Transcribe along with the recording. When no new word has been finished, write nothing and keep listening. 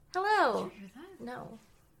Oh. Did you hear that? No.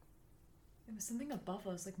 It was something above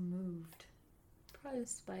us, like, moved. Probably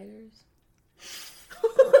spiders.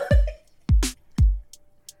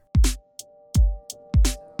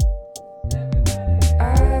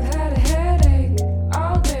 I've had a headache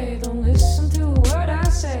all day. Don't listen to a word I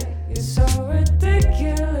say. You're so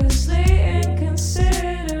ridiculously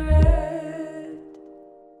inconsiderate.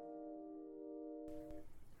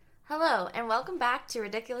 Hello, and welcome back to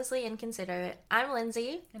Ridiculously Inconsiderate. I'm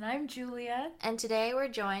Lindsay, And I'm Julia. and today we're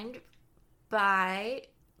joined by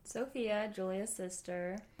Sophia, Julia's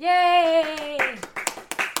sister. Yay!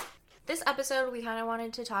 this episode. We kind of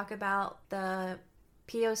wanted to talk about the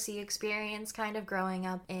POC experience, kind of growing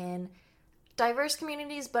up in diverse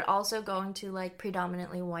communities, but also going to like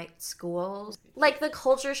predominantly white schools. Like the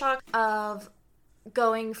culture shock of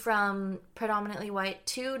going from predominantly white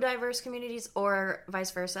to diverse communities or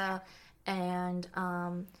vice versa, and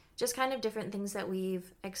just kind of different things that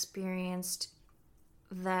we've experienced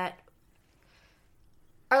that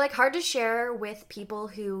are like hard to share with people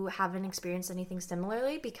who haven't experienced anything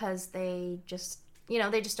similarly because they just,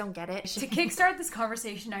 they just don't get it. To kickstart this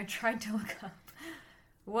conversation, I tried to look up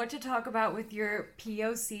what to talk about with your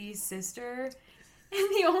POC sister, and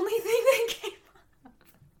the only thing that came up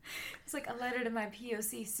was like a letter to my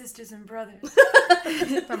POC sisters and brothers.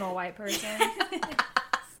 From a white person.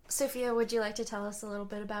 Sophia, would you like to tell us a little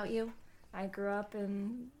bit about you? I grew up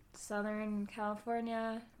in Southern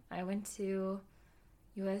California. I went to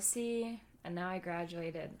USC, and now I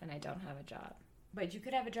graduated, and I don't have a job. But you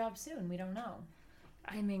could have a job soon. We don't know.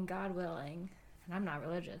 I mean, God willing, and I'm not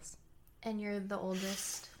religious. And you're the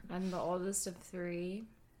oldest. I'm the oldest of three.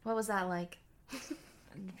 What was that like?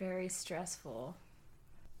 Very stressful.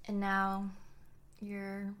 And now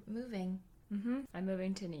you're moving. I'm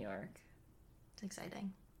moving to New York. It's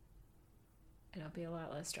exciting. It'll be a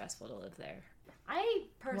lot less stressful to live there. I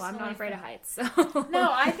personally... Well, I'm not afraid of heights, so...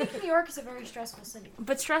 No, I think New York is a very stressful city.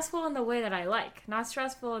 But stressful in the way that I like. Not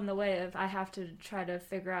stressful in the way of I have to try to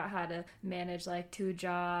figure out how to manage, like, 2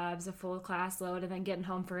 jobs, a full class load, and then getting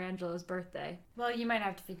home for Angela's birthday. Well, you might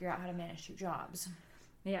have to figure out how to manage 2 jobs.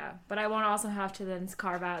 Yeah, but I won't also have to then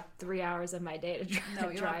carve out 3 hours of my day to drive. No,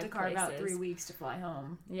 you'll have to carve out places. 3 weeks to fly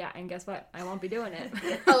home. Yeah, and guess what? I won't be doing it.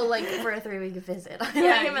 Oh, like for a 3-week visit.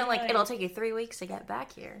 Yeah, I meant like like- it'll take you 3 weeks to get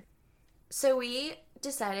back here. So we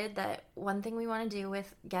decided that one thing we want to do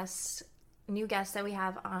with new guests that we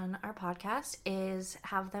have on our podcast is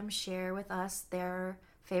have them share with us their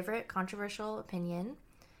favorite controversial opinion.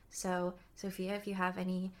 So, Sophia, if you have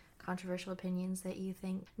any controversial opinions that you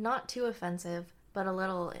think not too offensive, but a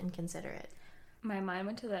little inconsiderate. My mind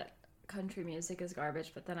went to that country music is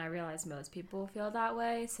garbage, but then I realized most people feel that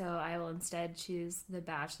way, so I will instead choose The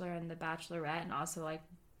Bachelor and The Bachelorette, and also like,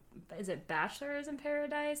 is it Bachelors in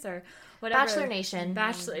Paradise or whatever? Bachelor Nation.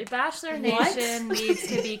 Bachelor Nation needs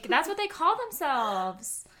to be. That's what they call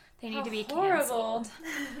themselves. They need How to be horrible. canceled.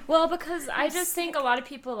 Well, because I just think a lot of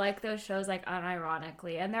people like those shows like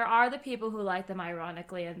unironically, and there are the people who like them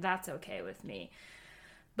ironically, and that's okay with me.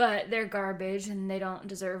 But they're garbage and they don't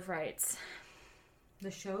deserve rights.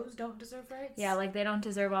 The shows don't deserve rights? Yeah, like they don't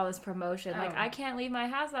deserve all this promotion. Like Oh. I can't leave my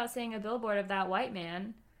house without seeing a billboard of that white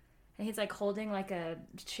man. And he's like holding like a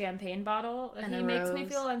champagne bottle and And he a makes me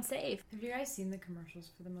rose. feel unsafe. Have you guys seen the commercials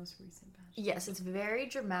for the most recent Bachelor? Yes, it's very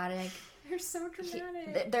dramatic. They're so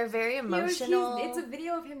dramatic. They're very emotional. It's a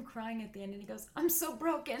video of him crying at the end and he goes, I'm so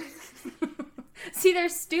broken. See, they're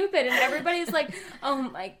stupid and everybody's like, oh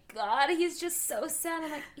my god, he's just so sad. I'm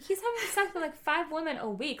like, he's having sex with like 5 women a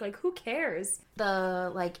week. Like, who cares?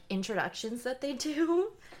 The like introductions that they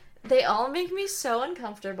do, they all make me so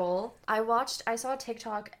uncomfortable. I saw a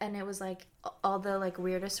TikTok and it was like all the like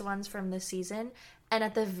weirdest ones from this season, and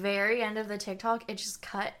at the very end of the TikTok it just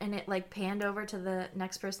cut and it like panned over to the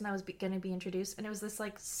next person that was going to be introduced, and it was this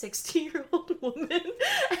like 60-year-old woman,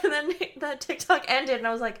 and then the TikTok ended and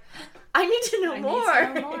I was like, I need to know more. I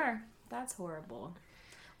need to know more. That's horrible.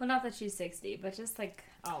 Well, not that she's 60, but just like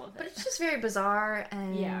all of But it. it's just very bizarre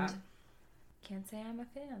and Yeah. Can't say I'm a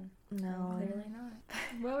fan. no. Clearly not.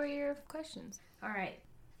 What were your questions? All right.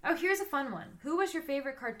 Oh, here's a fun one. Who was your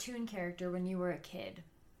favorite cartoon character when you were a kid?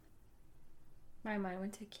 My mind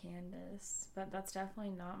went to Candace, but that's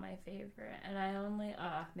definitely not my favorite. And I only,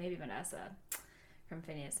 maybe Vanessa from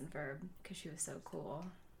Phineas and Ferb, because she was so cool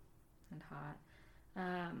and hot.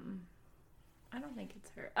 I don't think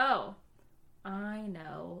it's her. Oh, I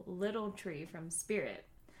know. Little Tree from Spirit.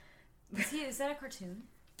 Is that a cartoon?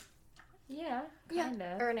 Yeah, Yeah, kind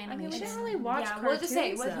of. or an I mean, we animation. didn't really watch Yeah, cartoons, we'll just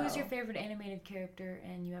say, though. who's your favorite animated character?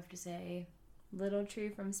 And you have to say... Little Tree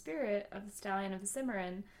from Spirit of the Stallion of the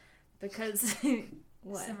Cimarron, because...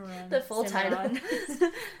 what? Cimarron. The full title.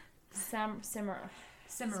 Cimarron.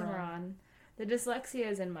 Cimarron. The dyslexia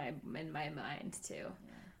is in my mind too.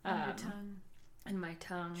 Yeah. On your tongue. In my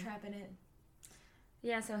tongue. Trapping it.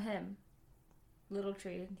 Yeah, so him. Little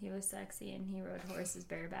Tree. He was sexy and he rode horses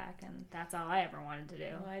bareback, and that's all I ever wanted to do.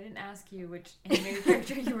 Well, I didn't ask you which animated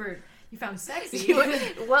character you found sexy.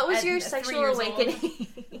 What was your sexual awakening?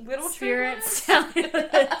 Little Spirit. Tree.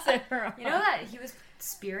 You know that he was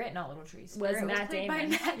Spirit, not Little Tree. Spirit was Matt played Damon.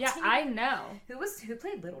 by Matt Yeah, Damon. I know. Who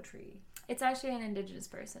played Little Tree? It's actually an indigenous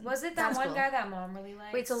person. Was it that That's one cool. guy that Mom really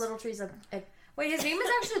likes? Wait, so Little Tree's a Wait, his name is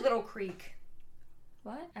actually Little Creek.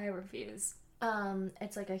 What? I refuse.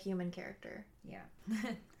 it's like a human character. Yeah.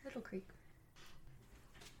 Little Creek.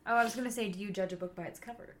 Oh, I was gonna say, do you judge a book by its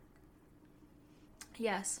cover?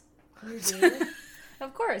 Yes. You do?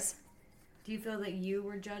 Of course. Do you feel that you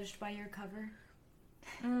were judged by your cover?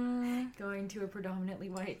 Going to a predominantly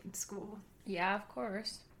white school? Yeah, of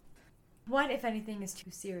course. What, if anything, is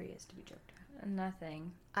too serious to be joked about?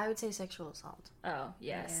 Nothing. I would say sexual assault. Oh,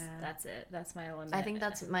 yes. Yeah. That's it. That's my limit. I think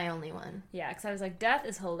that's my only one. Yeah, because I was like, death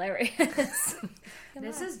is hilarious.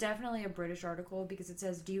 This is definitely a British article because it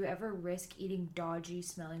says, do you ever risk eating dodgy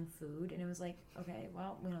smelling food? And it was like, okay,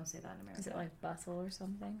 well, we don't say that in America. Is it like bustle or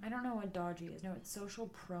something? I don't know what dodgy is. No, it's social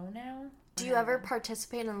pronoun. Do you ever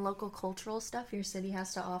participate in local cultural stuff your city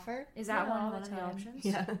has to offer? Is that Yeah, all one the of the time. options?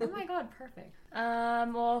 Yeah. Oh my god, perfect.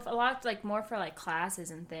 Well, a lot like more for like classes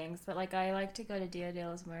and things, but like I like to go to Dia de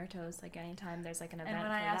los Muertos like anytime there's like an event. And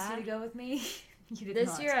when I asked you to go with me, you did this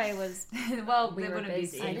not. year I was well, we it were wouldn't be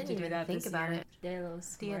busy. safe I didn't to do even that think this about year. it. Dia de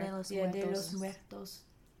los Dia de los Dia de los Muertos. Muertos.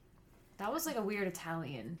 That was like a weird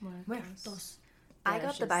Italian. Muertos. I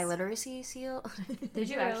got the Delicious. biliteracy seal. Did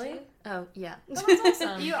you actually? really? Oh, yeah. That was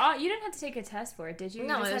awesome. You didn't have to take a test for it, did you? You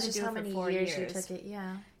No, just it had was to just do how it for many 4 years you years. took it,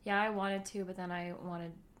 yeah. Yeah, I wanted to, but then I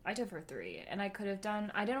took it for 3, and I could have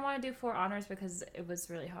done. I didn't want to do 4 honors because it was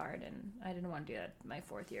really hard, and I didn't want to do that my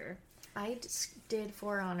 4th year. I did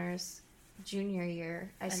 4 honors junior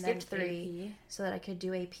year. I And skipped then 3 AP. so that I could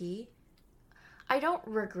do AP. I don't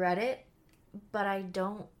regret it, but I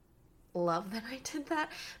don't love that I did that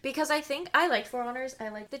because I think I liked 4 honors. I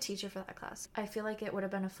liked the teacher for that class. I feel like it would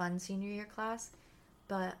have been a fun senior year class,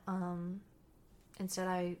 but instead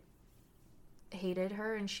I hated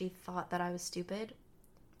her and she thought that I was stupid.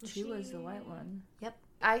 She was the white one. Yep.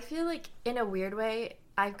 I feel like in a weird way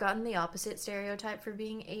I've gotten the opposite stereotype for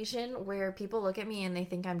being Asian where people look at me and they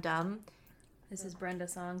think I'm dumb. This is Brenda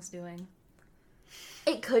Song's doing.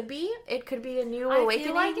 It could be a new I awakening.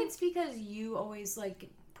 feel like it's because you always like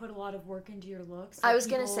put a lot of work into your looks. I Like, was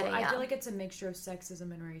gonna say, I yeah. feel like it's a mixture of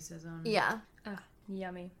sexism and racism. Yeah. Ah,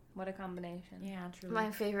 yummy. What a combination. Yeah, truly.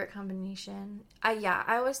 My favorite combination. I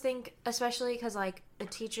always think, especially because like the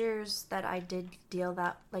teachers that I did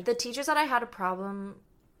the teachers that I had a problem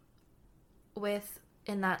with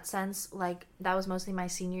in that sense, like that was mostly my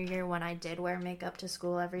senior year when I did wear makeup to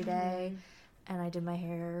school every day, and I did my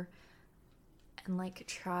hair, and like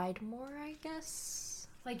tried more, I guess.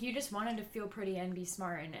 Like you just wanted to feel pretty and be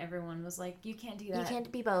smart, and everyone was like, "You can't do that." You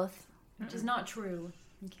can't be both. Which is not true.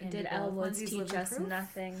 You can't Did do both. Elle Woods Lindsay's teach living us proof.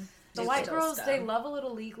 nothing? The white girls, they love a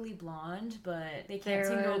little Legally Blonde, but they can't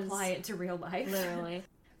seem to apply it to real life. Literally.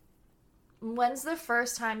 When's the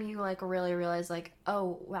first time you like really realized like,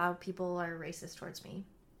 oh wow, people are racist towards me?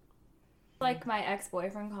 Like my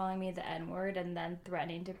ex-boyfriend calling me the N-word and then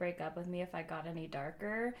threatening to break up with me if I got any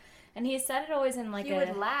darker. And he said it always in like He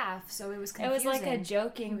would laugh, so it was it confusing. was like a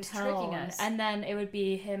joking He was tone. tricking us. And then it would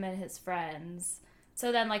be him and his friends.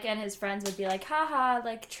 So then like and his friends would be like, haha,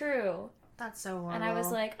 like true. That's so horrible. And I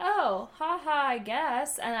was like, oh, haha, I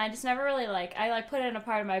guess. And I just never really like I like put it in a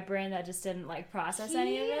part of my brain that just didn't like process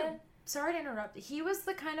any of it. Sorry to interrupt. He was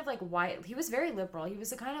the kind of like white. He was very liberal. He was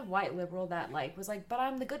the kind of white liberal that like was like, but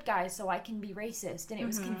I'm the good guy, so I can be racist, and it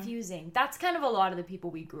was confusing. That's kind of a lot of the people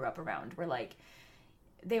we grew up around. Were like,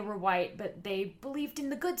 they were white, but they believed in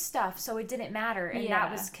the good stuff, so it didn't matter, and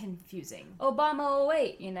that was confusing. Obama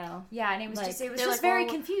 08, you know. Yeah, and it was Like, just it was they're just like, very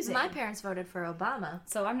well, confusing. My parents voted for Obama.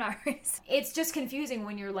 So I'm not racist. It's just confusing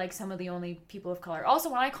when you're like some of the only people of color. Also,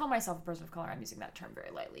 when I call myself a person of color, I'm using that term very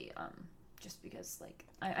lightly. Just because, like,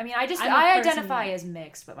 I mean, I I'm a I person- identify as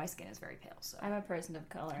mixed, but my skin is very pale, so I'm a person of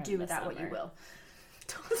color. do with that what you will.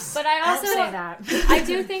 But I also Don't say that. I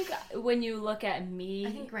do think when you look at me,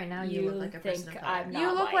 I think right now you look like a person think of color. I'm not You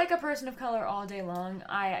look white. like a person of color all day long.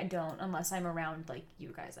 I don't, unless I'm around like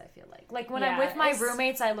you guys. I feel like when I'm Yeah, with my it's-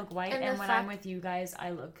 roommates, I look white, and and the when fact- I'm with you guys, I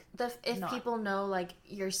look. If Not. people know like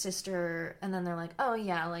your sister, and then they're like, oh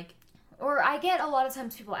yeah, like Or I get a lot of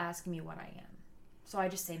times people ask me what I am, so I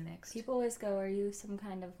just say mixed. People always go, "Are you some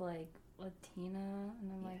kind of like Latina?"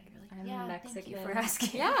 And I'm like, "I'm yeah, Mexican." thank you for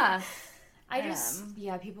asking. yeah.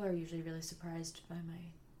 People are usually really surprised by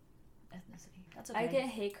my ethnicity. That's okay. I get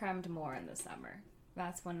hate crimed more in the summer.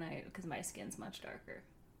 That's when because my skin's much darker.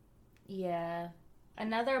 Yeah.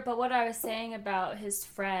 But what I was saying about his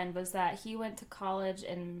friend was that he went to college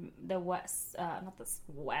in the West, not the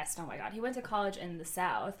West, oh my God. He went to college in the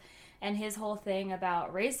South, and his whole thing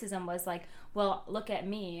about racism was like, well, look at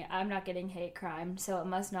me. I'm not getting hate crime, so it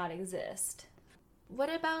must not exist. What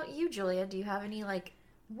about you, Julia? Do you have any, like,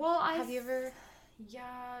 have you ever...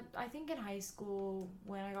 Yeah, I think in high school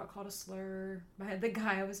when I got called a slur by the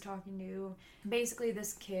guy I was talking to. Basically,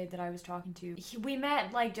 this kid that I was talking to, we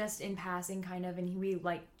met, like, just in passing, kind of, and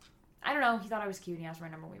I don't know, he thought I was cute and he asked for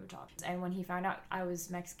my number and we would talk. And when he found out I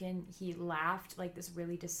was Mexican, he laughed, like, this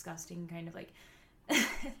really disgusting kind of, like,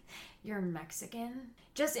 you're Mexican?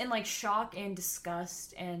 Just in, like, shock and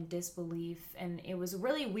disgust and disbelief, and it was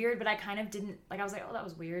really weird, but I kind of didn't, like, I was like, oh, that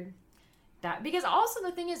was weird. Because also the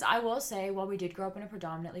thing is, I will say, while we did grow up in a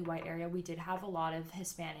predominantly white area, we did have a lot of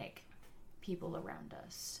Hispanic people around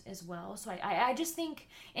us as well. So I just think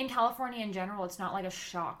in California in general, it's not like a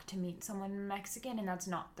shock to meet someone Mexican, and that's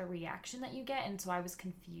not the reaction that you get. And so I was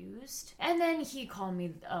confused. And then he called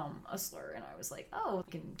me a slur, and I was like, oh,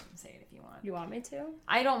 you can say it if you want. You want me to?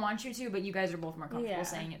 I don't want you to, but you guys are both more comfortable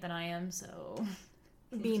saying it than I am, so...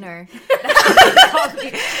 Beaner.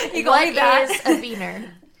 You call me that? What is a beaner?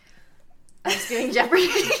 I was doing Jeopardy.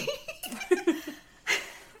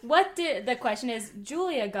 The question is,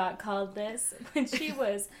 Julia got called this when she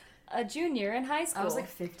was a junior in high school. I was like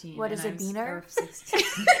 15. What is a beaner? 16.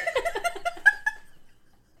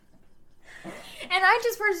 And I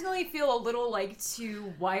just personally feel a little, like,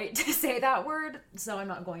 too white to say that word, so I'm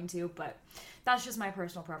not going to, but that's just my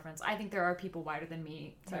personal preference. I think there are people whiter than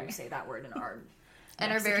me who say that word and are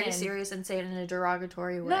and are very serious and say it in a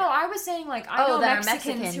derogatory way. No, I was saying, like, I know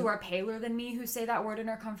Mexicans who are paler than me who say that word and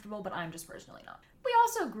are comfortable, but I'm just personally not. We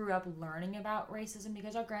also grew up learning about racism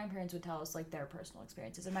because our grandparents would tell us, like, their personal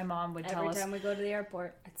experiences, and my mom would tell us... Every time we go to the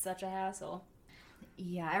airport, it's such a hassle.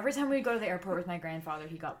 Yeah, every time we'd go to the airport with my grandfather,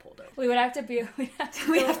 he got pulled over. We have to early.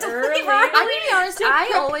 I'm gonna be honest,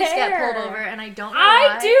 I always get pulled over, and I don't know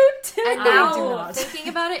why. I do too. And now, thinking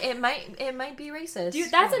about it, it might be racist. Dude,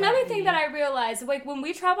 that's another thing that I realized. Like, when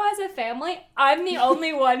we travel as a family, I'm the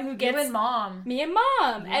only one who gets... You and Mom. Me and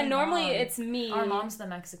Mom. And normally it's me. Our mom's the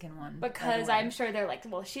Mexican one. Because I'm sure they're like,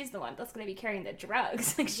 well, she's the one that's going to be carrying the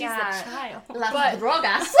drugs. Like, she's the child. Las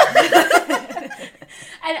drogas.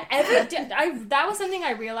 And that was something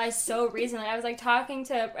I realized so recently. I was like talking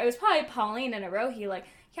to, it was probably Pauline and Arohi, like,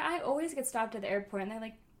 yeah, I always get stopped at the airport, and they're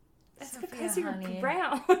like, that's because you're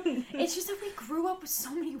brown. It's just that we grew up with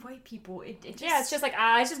so many white people. It's just like,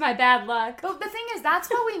 it's just my bad luck. But the thing is, that's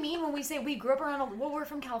what we mean when we say we grew up around, we're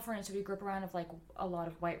from California, so we grew up around like a lot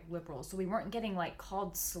of white liberals, so we weren't getting, like,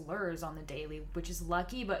 called slurs on the daily, which is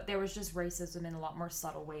lucky, but there was just racism in a lot more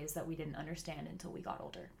subtle ways that we didn't understand until we got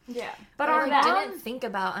older. Yeah. But our mom didn't think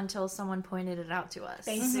about until someone pointed it out to us.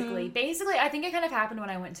 Basically, I think it kind of happened when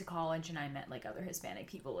I went to college and I met, like, other Hispanic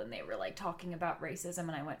people, and they were, like, talking about racism,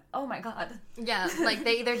 and I went, oh my god. Yeah, like,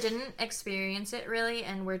 they either didn't experience it really,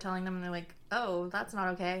 and we're telling them, and they're like, oh, that's not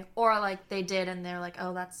okay, or, like, they did, and they're like,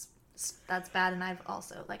 oh, that's bad, and I've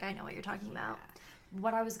also, like, I know what you're talking about.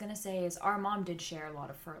 What I was gonna say is our mom did share a lot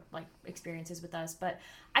of her, like, experiences with us, but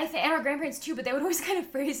I think, and our grandparents too, but they would always kind of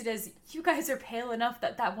phrase it as, you guys are pale enough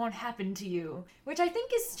that won't happen to you, which I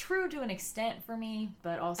think is true to an extent for me,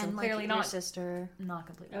 but also and, clearly like, not your sister, not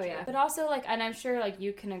completely. Oh yeah, but also, like, and I'm sure, like,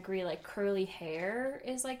 you can agree, like, curly hair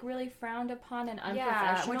is, like, really frowned upon and unprofessional.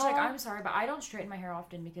 Yeah, which, like, I'm sorry, but I don't straighten my hair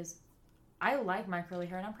often because I like my curly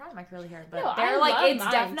hair, and I'm proud of my curly hair, but no, they're like, it's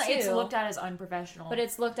definitely, it's looked at as unprofessional. But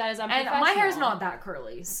it's looked at as unprofessional. And my hair's not that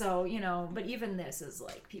curly, so, you know, but even this is,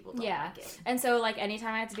 like, people don't like it. And so, like,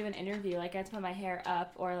 anytime I have to do an interview, like, I have to put my hair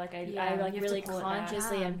up, or, like, I like, really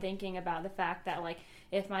consciously am thinking about the fact that, like,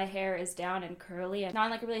 if my hair is down and curly and not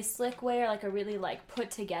in, like, a really slick way or, like, a really, like, put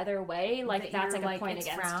together way, like, that's, like, a point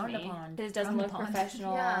against me. Because it doesn't look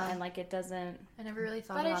professional, and, like, it doesn't... I never really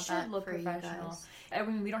thought about that. But it should look professional. I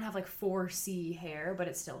mean, we don't have, like, 4C hair, but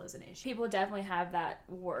it still is an issue. People definitely have that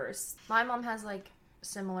worse. My mom has, like,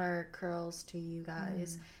 similar curls to you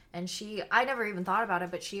guys. And I never even thought about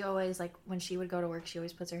it, but she always, like, when she would go to work, she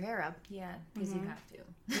always puts her hair up. Yeah, because you have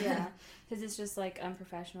to. Yeah, because it's just, like,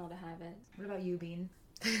 unprofessional to have it. What about you, Bean?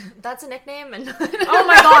 That's a nickname. And oh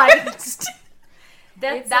my god!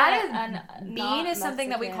 Bean is something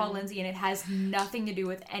that we call Lindsay, and it has nothing to do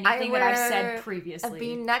with anything that I've said previously. A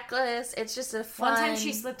bean necklace. It's just a fun... One time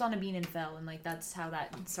she slipped on a bean and fell, and, like, that's how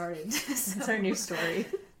that started. That's our new story.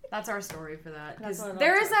 That's our story for that. That's Because what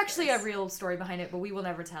there our is story actually is. a real story behind it, but we will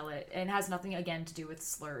never tell it. And it has nothing, again, to do with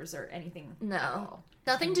slurs or anything. No. At all.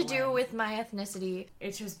 Nothing to do Bland. with my ethnicity.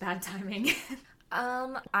 It's just bad timing.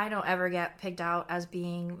 I don't ever get picked out as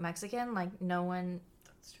being Mexican. Like, no one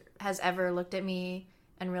That's true. has ever looked at me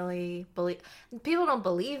and really people don't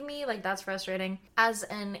believe me. Like, that's frustrating. As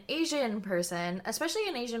an Asian person, especially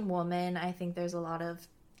an Asian woman, I think there's a lot of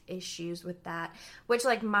issues with that, which,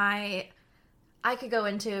 like, I could go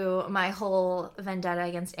into my whole vendetta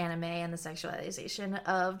against anime and the sexualization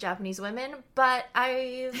of Japanese women, but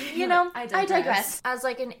I digress. As,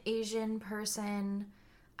 like, an Asian person,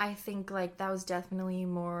 I think, like, that was definitely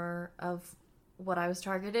more of what I was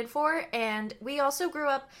targeted for. And we also grew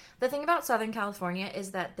up, the thing about Southern California is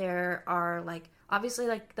that there are, like, obviously,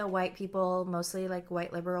 like, the white people, mostly, like,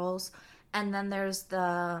 white liberals, and then there's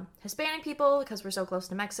the Hispanic people because we're so close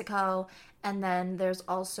to Mexico, and then there's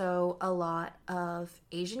also a lot of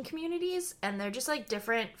Asian communities, and they're just, like,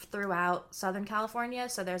 different throughout Southern California.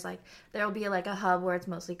 So there'll be, like, a hub where it's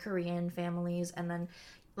mostly Korean families, and then,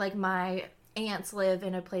 like, my aunts live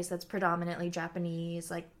in a place that's predominantly Japanese.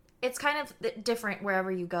 Like, it's kind of different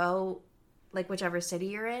wherever you go, like, whichever city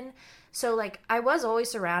you're in. So, like, I was always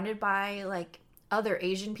surrounded by, like, other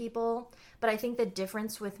Asian people, but I think the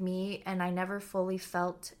difference with me, and I never fully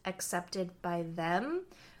felt accepted by them,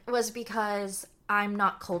 was because I'm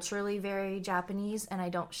not culturally very Japanese and I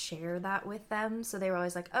don't share that with them. So they were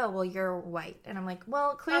always like, oh, well, you're white. And I'm like,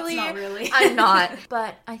 well, clearly That's not really. I'm not.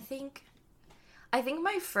 But I think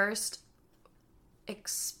my first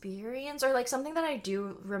experience, or, like, something that I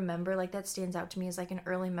do remember, like, that stands out to me as, like, an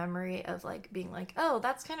early memory of, like, being like, oh,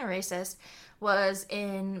 that's kind of racist, was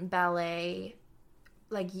in ballet,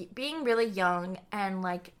 like, being really young and,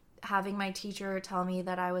 like, having my teacher tell me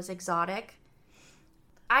that I was exotic.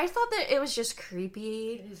 I thought that it was just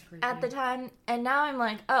creepy, It is creepy. at the time, and now I'm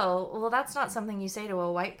like, oh, well, that's not something you say to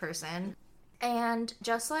a white person. And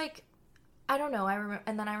just, like, I don't know,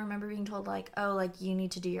 and then I remember being told, like, oh, like, you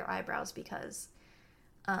need to do your eyebrows because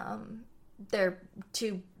they're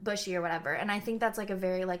too bushy or whatever. And I think that's, like, a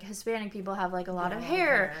very, like, Hispanic people have, like, a lot of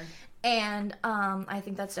hair. And I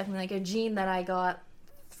think that's definitely, like, a gene that I got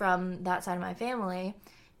from that side of my family.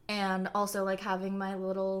 And also, like, having my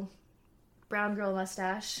little brown girl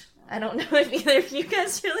mustache. I don't know if either of you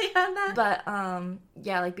guys really had that. But,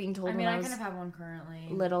 yeah, like, being told I mean, when I I was kind of have one currently.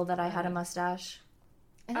 little that I had a mustache.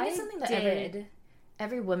 I think it's something that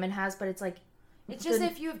every woman has, but it's, like... It's just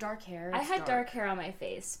if you have dark hair. I had dark hair on my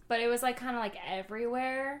face, but it was, like, kind of, like,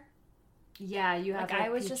 everywhere. Yeah, you have, Like, I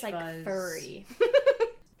was peach just, like, fuzz. furry.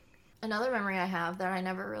 Another memory I have that I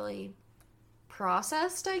never really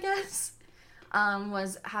processed, I guess,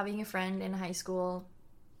 was having a friend in high school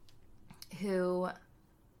who,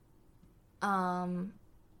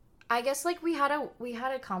 I guess, like, we had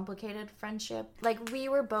a complicated friendship. Like, we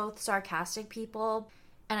were both sarcastic people,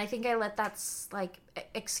 and I think I let that, like,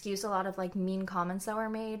 excuse a lot of, like, mean comments that were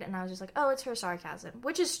made, and I was just like, oh, it's her sarcasm,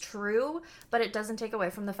 which is true, but it doesn't take away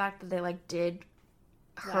from the fact that they, like, did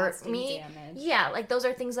hurt Lasting me. damage. Yeah, like, those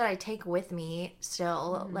are things that I take with me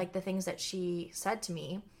still, like, the things that she said to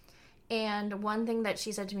me. And one thing that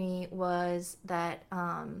she said to me was that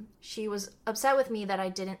she was upset with me that I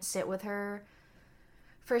didn't sit with her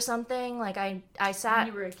for something. Like, I sat... When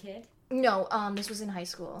you were a kid? No, this was in high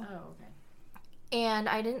school. Oh, okay. And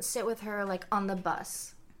I didn't sit with her, like, on the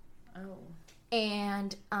bus. Oh.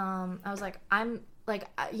 And I was like, I'm, like,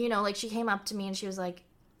 you know, like, she came up to me and she was like,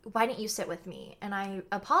 why didn't you sit with me? And I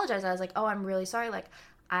apologized. I was like, oh, I'm really sorry. Like,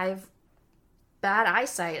 I've bad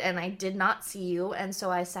eyesight and I did not see you. And so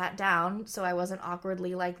I sat down so I wasn't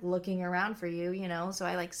awkwardly, like, looking around for you, you know? So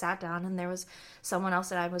I, like, sat down and there was someone else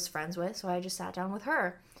that I was friends with. So I just sat down with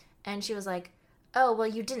her. And she was like, oh, well,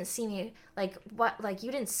 you didn't see me. Like, what? Like,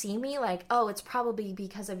 you didn't see me? Like, oh, it's probably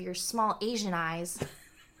because of your small Asian eyes.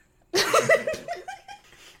 What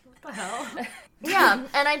the hell? Yeah,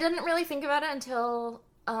 and I didn't really think about it until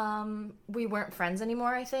we weren't friends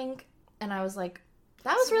anymore, I think. And I was like,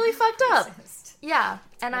 that was really fucked up. Racist. Yeah,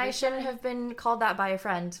 and I Every shouldn't time. have been called that by a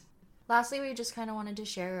friend. Lastly, we just kind of wanted to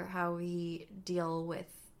share how we deal with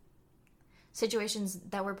situations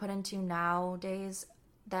that we're put into nowadays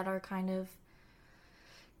that are kind of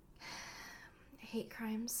hate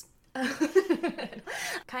crimes.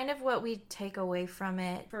 Kind of what we take away from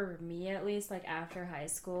it. For me, at least, like, after high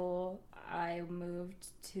school, I moved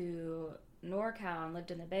to NorCal and lived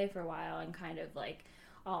in the Bay for a while, and kind of, like,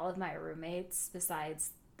 all of my roommates,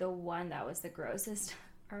 besides the one that was the grossest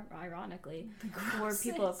ironically, were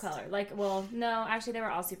people of color. Like, well, no, actually, they were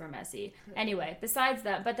all super messy. Anyway, besides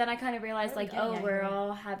that, but then I kind of realized, like, we're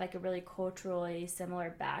all had, like, a really culturally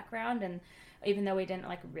similar background, and even though we didn't,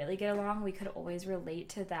 like, really get along, we could always relate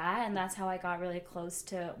to that, and that's how I got really close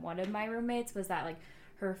to one of my roommates, was that, like,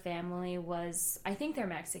 her family was, I think they're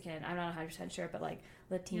Mexican, I'm not 100% sure, but, like,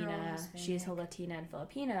 Latina, she's a Latina and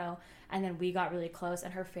Filipino, and then we got really close,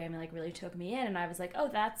 and her family, like, really took me in, and I was like, oh,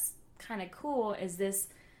 that's kind of cool. Is this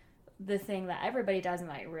the thing that everybody does?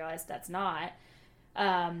 And I realized that's not,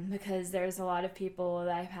 because there's a lot of people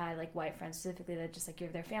that I've had, like, white friends specifically, that just,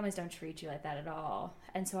 like, their families don't treat you like that at all.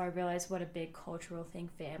 And so I realized what a big cultural thing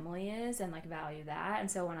family is, and, like, value that.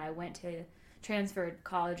 And so when I went to transferred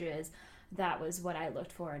colleges, that was what I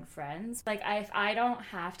looked for in friends. Like, if I don't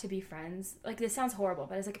have to be friends, like, this sounds horrible,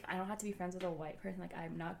 but it's like, if I don't have to be friends with a white person, like,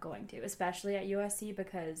 I'm not going to, especially at USC,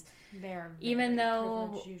 because they're even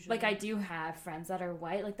though, like, I do have friends that are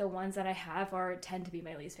white, like, the ones that I have tend to be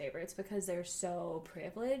my least favorites, because they're so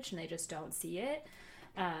privileged and they just don't see it,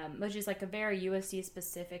 which is, like, a very USC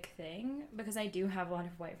specific thing, because I do have a lot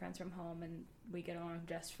of white friends from home and we get along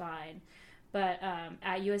just fine. But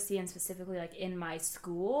at USC, and specifically, like, in my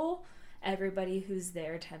school, everybody who's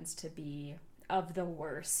there tends to be of the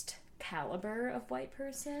worst caliber of white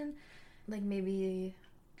person. Like, maybe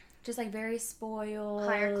just, like, very spoiled.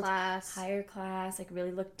 Higher class, like,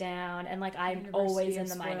 really looked down. And, like, I'm always in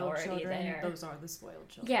the minority children, there. Those are the spoiled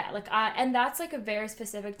children. Yeah, like, and that's, like, a very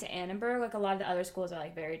specific to Annenberg. Like, a lot of the other schools are,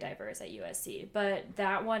 like, very diverse at USC. But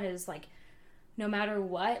that one is, like, no matter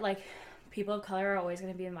what, like, people of color are always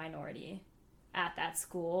going to be a minority at that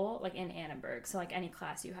school, like, in Annenberg. So, like, any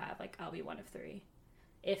class you have, like, I'll be one of 3,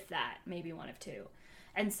 if that, maybe one of 2.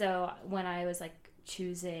 And so when I was, like,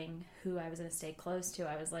 choosing who I was going to stay close to,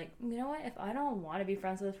 I was like, you know what, if I don't want to be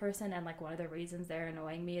friends with this person, and, like, one of the reasons they're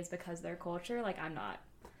annoying me is because of their culture, like, I'm not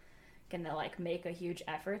gonna, like, make a huge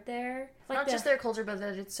effort there. Like, not just their culture, but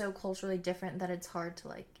that it's so culturally different that it's hard to,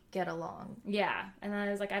 like, get along. Yeah. And then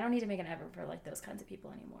I was like, I don't need to make an effort for, like, those kinds of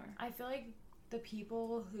people anymore. I feel like the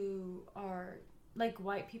people who are, like,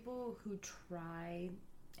 white people who try,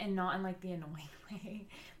 and not in, like, the annoying way,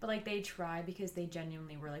 but, like, they try because they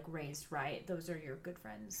genuinely were, like, raised right, those are your good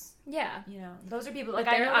friends. Yeah. You know, those are people, like,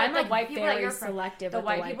 But I know, I'm, like, like, the white people that you're selective the with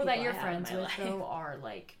white people that you're I have friends in my with, life. though, are,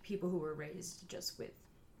 like, people who were raised just with,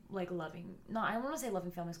 like, loving, no, I don't want to say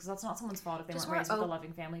loving families, because that's not someone's fault if they just weren't raised with a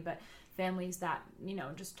loving family, but families that, you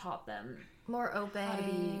know, just taught them more open, how to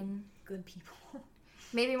be good people.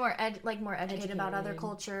 Maybe more educated about other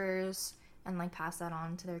cultures, and, like, pass that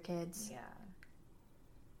on to their kids.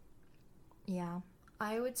 Yeah.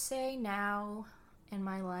 I would say now in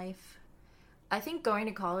my life, I think going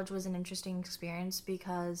to college was an interesting experience,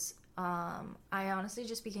 because I honestly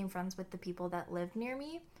just became friends with the people that lived near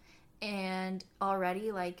me, and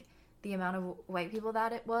already, like, the amount of white people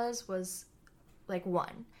that it was like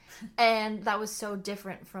 1. And that was so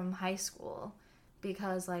different from high school,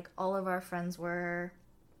 because, like, all of our friends were,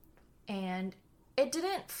 and it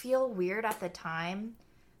didn't feel weird at the time,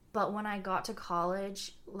 but when I got to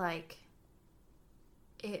college, like,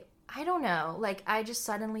 I don't know, like, I just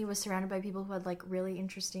suddenly was surrounded by people who had, like, really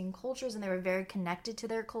interesting cultures, and they were very connected to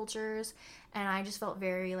their cultures, and I just felt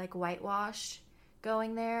very, like, whitewashed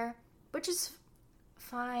going there, which is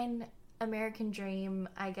fine. American dream,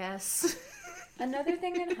 I guess. Another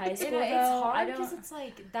thing in high school, it's though, hard because it's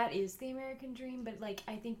like, that is the American dream, but, like,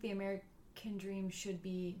 I think the American dream should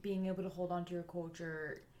be being able to hold on to your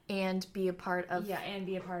culture and be a part of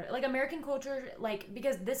like, American culture, like,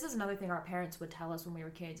 because this is another thing our parents would tell us when we were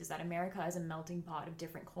kids, is that America is a melting pot of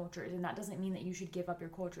different cultures, and that doesn't mean that you should give up your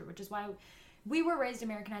culture, which is why we were raised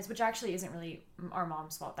Americanized, which actually isn't really our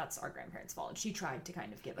mom's fault, that's our grandparents' fault. She tried to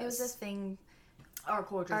kind of give us, it was this thing, our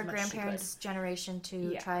culture, our grandparents' generation,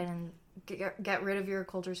 to try and get rid of your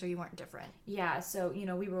culture so you weren't different. Yeah, so, you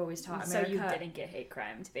know, we were always taught so America, you didn't get hate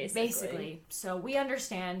crimes, basically. So we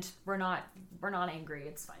understand. We're not angry.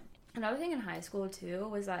 It's fine. Another thing in high school too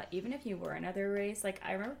was that even if you were another race, like,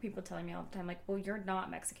 I remember people telling me all the time, like, well, you're not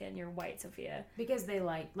Mexican, you're white, Sophia, because they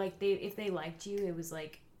if they liked you, it was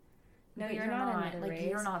like, no, you're not another like race.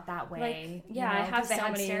 You're not that way. Like, yeah, you know? I have so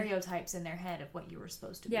many stereotypes in their head of what you were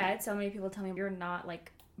supposed to be. Yeah, I had so many people tell me, you're not,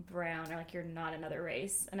 like, brown, or, like, you're not another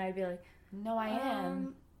race, and I'd be like, no, I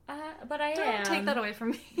am. But I am. Don't take that away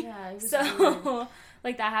from me. Yeah, it was so weird.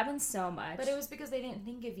 Like, that happens so much. But it was because they didn't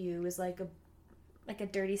think of you as like a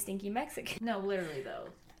dirty, stinky Mexican. No, literally though.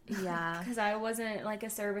 Yeah. Because I wasn't, like, a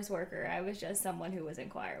service worker. I was just someone who was in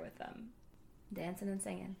choir with them, dancing and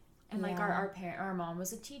singing. And, like, our mom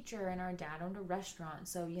was a teacher, and our dad owned a restaurant,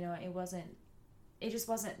 so, you know, it wasn't it just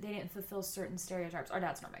wasn't, they didn't fulfill certain stereotypes. Our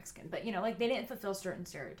dad's not Mexican, but, you know, like, they didn't fulfill certain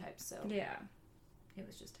stereotypes, so. Yeah. It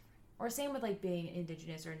was just different. Or same with, like, being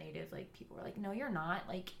indigenous or native. Like, people were like, no, you're not.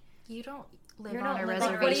 Like, You don't live You're on not a living-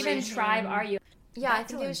 reservation. Like, what even tribe are you? Yeah, I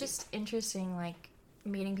That's think what it was I'm just interesting, like,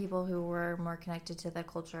 meeting people who were more connected to the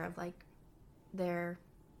culture of, like, their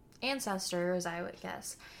ancestors, I would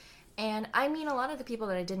guess. And, I mean, a lot of the people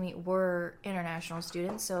that I did meet were international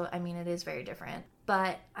students, so, I mean, it is very different.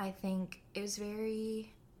 But I think it was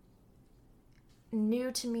very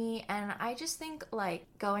new to me, and I just think, like,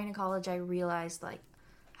 going to college, I realized, like,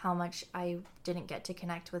 how much I didn't get to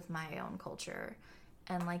connect with my own culture.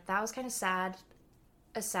 And, like, that was kind of sad,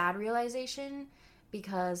 a sad realization,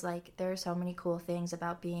 because, like, there are so many cool things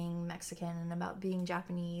about being Mexican and about being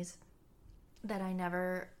Japanese that I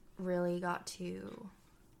never really got to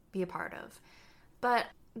be a part of. But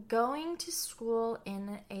going to school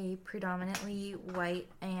in a predominantly white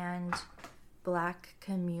and black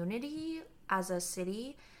community as a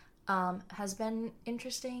city has been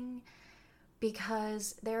interesting,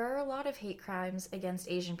 because there are a lot of hate crimes against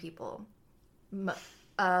Asian people.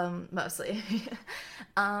 Mostly.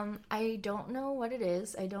 I don't know what it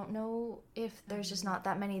is. I don't know if there's just not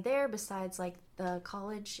that many there besides, like, the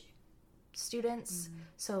college students.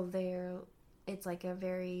 So it's like a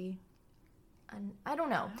very, I don't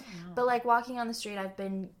know. But, like, walking on the street, I've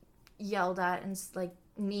been yelled at and, like,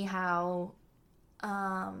 ni hao,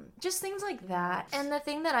 just things like that. And the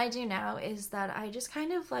thing that I do now is that I just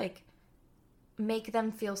kind of, like, make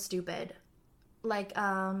them feel stupid. Like,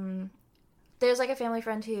 there's, like, a family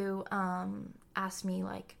friend who asked me,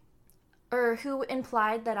 like, or who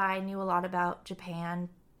implied that I knew a lot about Japan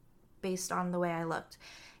based on the way I looked.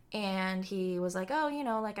 And he was like, oh, you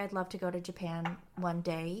know, like, I'd love to go to Japan one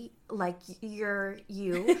day, like, you're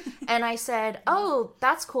you. And I said, oh,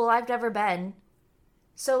 that's cool, I've never been.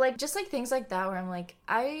 So, like, just, like, things like that where I'm like,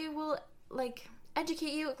 I will, like,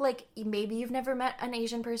 educate you. Like, maybe you've never met an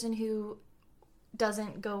Asian person who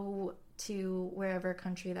doesn't go to wherever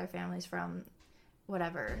country their family's from,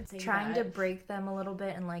 whatever. Trying to break them a little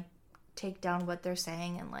bit and, like, take down what they're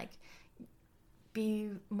saying and, like, be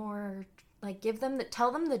more, like,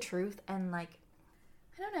 tell them the truth and, like,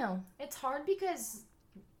 I don't know. It's hard because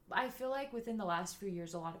I feel like within the last few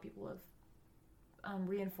years, a lot of people have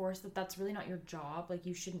reinforced that that's really not your job. Like,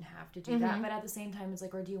 you shouldn't have to do that. But at the same time, it's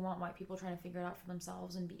like, or do you want white people trying to figure it out for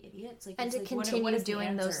themselves and be idiots? Like, And it's to like, continue what is the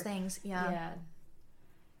doing those answer? things. Yeah.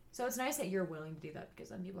 So it's nice that you're willing to do that, because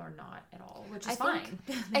some people are not at all, which is I fine.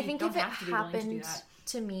 think, I think if it have to be willing to do happened that.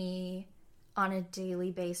 to me on a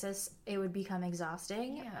daily basis, it would become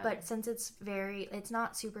exhausting. Yeah. But since it's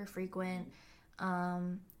not super frequent,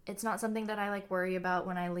 it's not something that I, like, worry about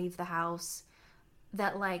when I leave the house,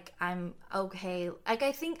 that, like, I'm okay. Like,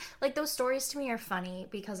 I think, like, those stories to me are funny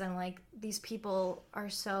because I'm like, these people are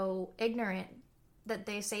so ignorant that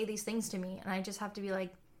they say these things to me, and I just have to be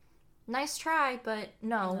like, nice try, but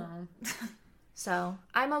no. So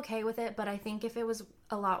I'm okay with it, but I think if it was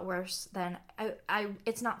a lot worse, then I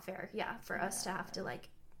it's not fair, for us to have to, like,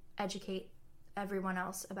 educate everyone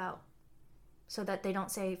else about, so that they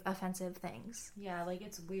don't say offensive things. Yeah, like,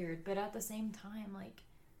 it's weird, but at the same time, like,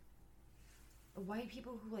 white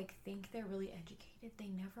people who, like, think they're really educated, they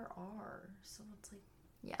never are. So it's like,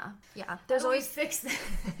 there's always fix that.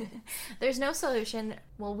 There's no solution.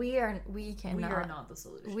 Well, we are not the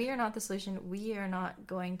solution. We are not the solution. We are not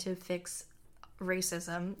going to fix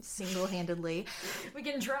racism single-handedly. We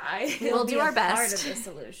can try. We'll do our best. Part of the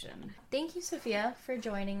solution. Thank you, Sophia, for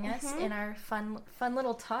joining us in our fun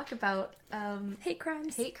little talk about hate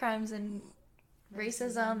crimes and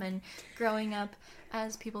racism and growing up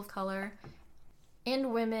as people of color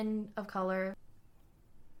and women of color.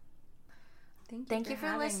 Thank you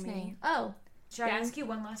for listening. Me. Oh, Should I ask you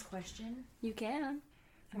one last question? You can.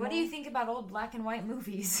 What do you think about old black and white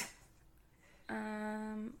movies?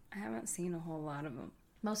 I haven't seen a whole lot of them.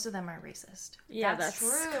 most of them are racist. Yeah, That's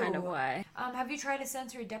that's true. kind of why. Have you tried a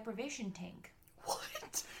sensory deprivation tank?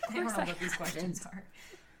 What? I don't know what these questions are.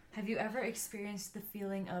 Have you ever experienced the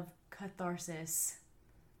feeling of catharsis?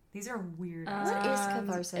 These are weird. What is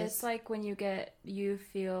catharsis? It's like when you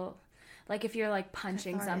feel like if you're like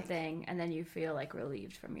punching Cathartic. something and then you feel like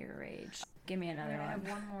relieved from your rage. Give me another I have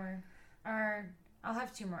one. one more. Or I'll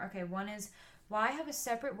have two more. Okay, one is, why have a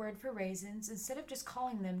separate word for raisins instead of just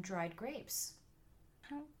calling them dried grapes?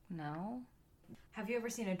 I don't know. Have you ever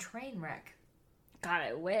seen a train wreck? God,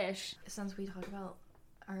 I wish. Since we talk about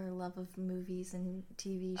our love of movies and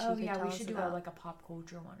TV, Oh could yeah, tell we us should do about like a pop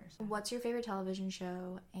culture one or something. what's your favorite television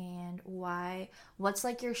show and why? What's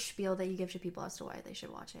like your spiel that you give to people as to why they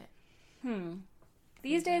should watch it?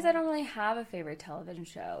 These days, I don't really have a favorite television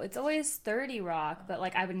show. It's always 30 Rock, but,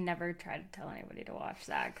 like, I would never try to tell anybody to watch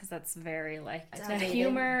that because that's very, like, the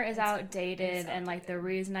humor is outdated, and, like, the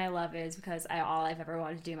reason I love it is because all I've ever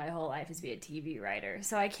wanted to do my whole life is be a TV writer.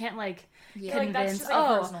 So I can't, like, convince,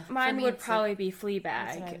 mine would probably be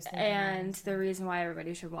Fleabag. And the reason why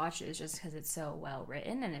everybody should watch it is just because it's so well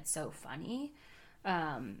written and it's so funny.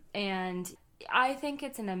 And I think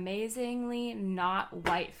it's an amazingly not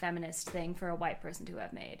white feminist thing for a white person to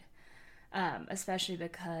have made. Especially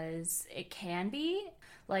because it can be.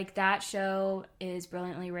 Like, that show is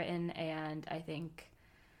brilliantly written and I think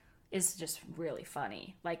is just really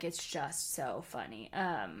funny. Like, it's just so funny.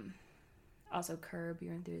 Also Curb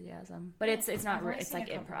Your Enthusiasm. But it's not it's like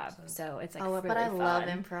improv. So it's like really but I fun. love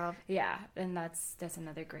improv. Yeah, and that's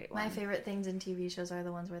another great one. My favorite things in TV shows are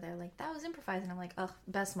the ones where they're like, that was improvised, and I'm like, ugh,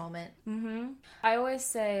 best moment. Mm-hmm. I always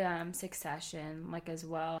say Succession, like, as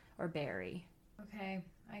well, or Barry. Okay,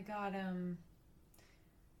 I got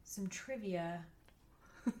some trivia.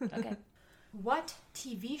 Okay. What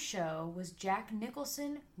TV show was Jack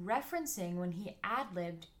Nicholson referencing when he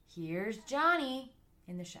ad-libbed "Here's Johnny"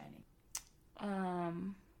 in The Shining?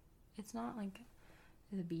 It's not like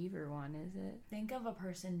the Beaver one, is it? Think of a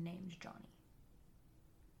person named Johnny.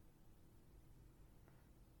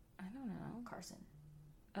 I don't know. Carson.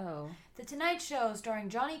 Oh. The Tonight Show starring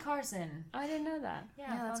Johnny Carson. I didn't know that.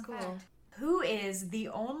 Yeah, that's cool. Fact. Who is the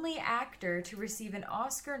only actor to receive an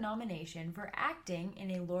Oscar nomination for acting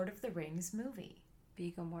in a Lord of the Rings movie?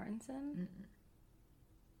 Viggo Mortensen? Mm-mm.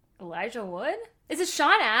 Elijah Wood? Is it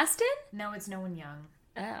Sean Astin? No, it's no one young.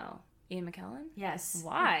 Oh. Ian McKellen? Yes.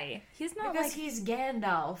 Why? He's not because he's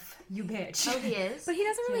Gandalf, you bitch. Oh, he is? But he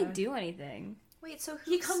doesn't really do anything. Wait, so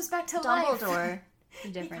he comes back to Dumbledore? A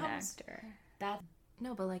different actor.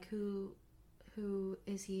 No, but like who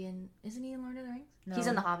is he in? Isn't he in Lord of the Rings? No. He's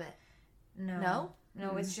in The Hobbit. No,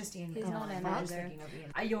 it's just Ian. He's not in either.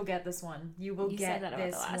 You'll get this one. You will get said that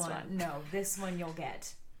this about the last one. No, this one you'll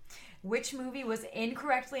get. Which movie was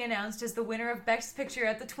incorrectly announced as the winner of Best Picture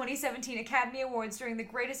at the 2017 Academy Awards during the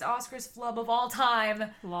greatest Oscars flub of all time?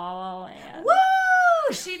 La La Land.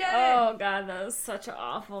 Woo! She did it! Oh god, that was such an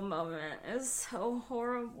awful moment. It's so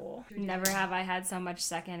horrible. Never have I had so much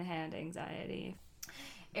secondhand anxiety.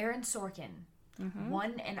 Aaron Sorkin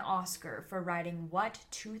won an Oscar for writing what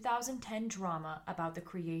 2010 drama about the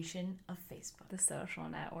creation of Facebook? The Social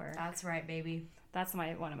Network. That's right, baby. That's one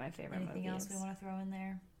of my favorite movies. Anything else we want to throw in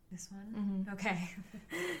there? This one? Mm-hmm. Okay.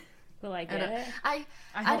 Will I get it? I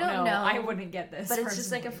don't know. I wouldn't get this. But it's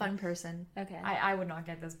just like a fun person. Okay. I would not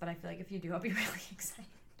get this, but I feel like if you do, I'll be really excited.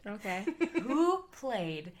 Okay. Who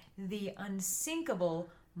played the unsinkable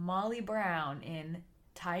Molly Brown in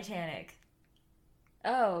Titanic?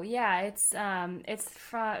 Oh yeah, it's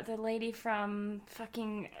from the lady from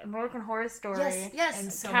fucking American Horror Story. Yes.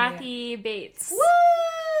 And so Kathy Bates.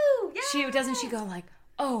 Woo! Yes! She go like,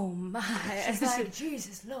 oh my. She's like,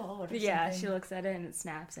 Jesus Lord. Yeah, something. she looks at it and it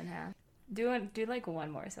snaps in half. Do like one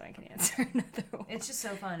more so I can answer another one. It's just so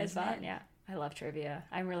fun. It's fun, yeah. I love trivia.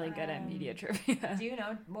 I'm really good at media trivia. Do you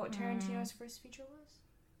know what Tarantino's first feature was?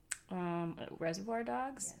 Reservoir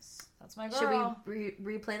Dogs? Yes. That's my girl. Should we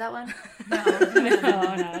replay that one? No,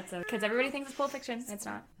 it's okay. Because everybody thinks it's Pulp Fiction. It's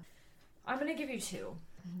not. I'm going to give you two.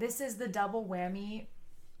 This is the double whammy.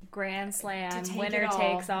 Grand Slam. To take Winner it all.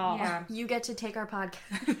 takes all. Yeah. You get to take our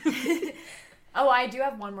podcast. Oh, I do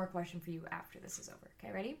have one more question for you after this is over.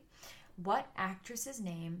 Okay, ready? What actress's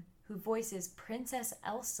name, who voices Princess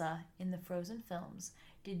Elsa in the Frozen films,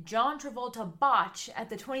 did John Travolta botch at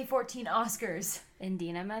the 2014 Oscars?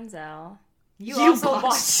 Indina Menzel. You also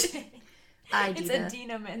botched it. Idina. It's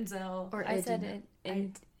Idina Menzel. Or I said it.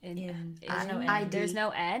 There's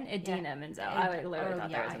no N. Idina Menzel. I literally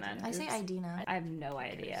thought there was an N. I say Idina. I have no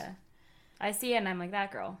idea. I see it and I'm like,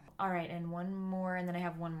 that girl. All right, and one more, and then I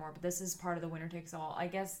have one more, but this is part of the winner takes all. I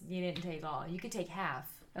guess you didn't take all. You could take half.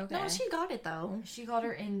 Okay. No, she got it though. She called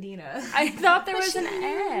her Indina. I thought there was an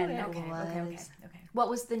N. Okay. What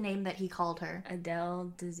was the name that he called her?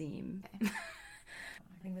 Adele Dazeem. I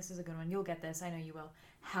think this is a good one. You'll get this. I know you will.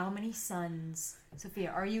 How many sons? Sophia,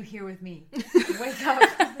 are you here with me? Wake up.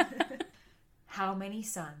 How many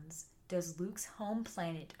sons does Luke's home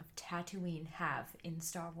planet of Tatooine have in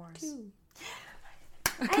Star Wars? 2.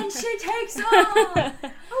 And she takes all!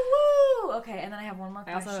 Oh, woo! Okay, and then I have one more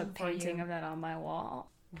I question also have a for you. painting of that on my wall.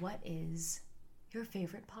 What is your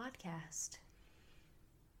favorite podcast?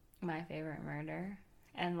 My favorite murder.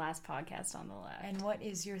 And last podcast on the left. And what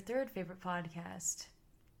is your third favorite podcast?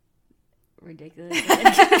 Ridiculous.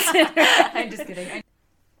 I'm just kidding.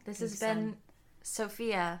 This has been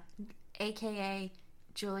Sophia, aka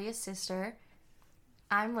Julia's sister.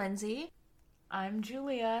 I'm Lindsay. I'm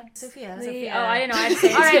Julia. Sophia. Oh, I didn't know I had to say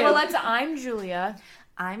it All right, too. well, I'm Julia.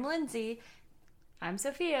 I'm Lindsay. I'm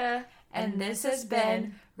Sophia. And this has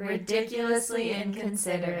been Ridiculously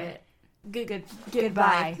Inconsiderate.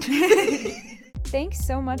 Goodbye. Thanks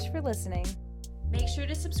so much for listening. Make sure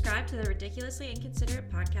to subscribe to the Ridiculously Inconsiderate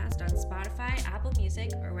podcast on Spotify, Apple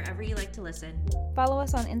Music, or wherever you like to listen. Follow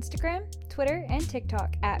us on Instagram, Twitter, and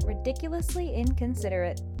TikTok at Ridiculously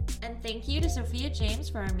Inconsiderate. And thank you to Sophia James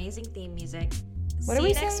for our amazing theme music. What See do we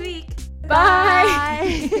you next say? week.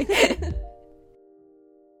 Bye.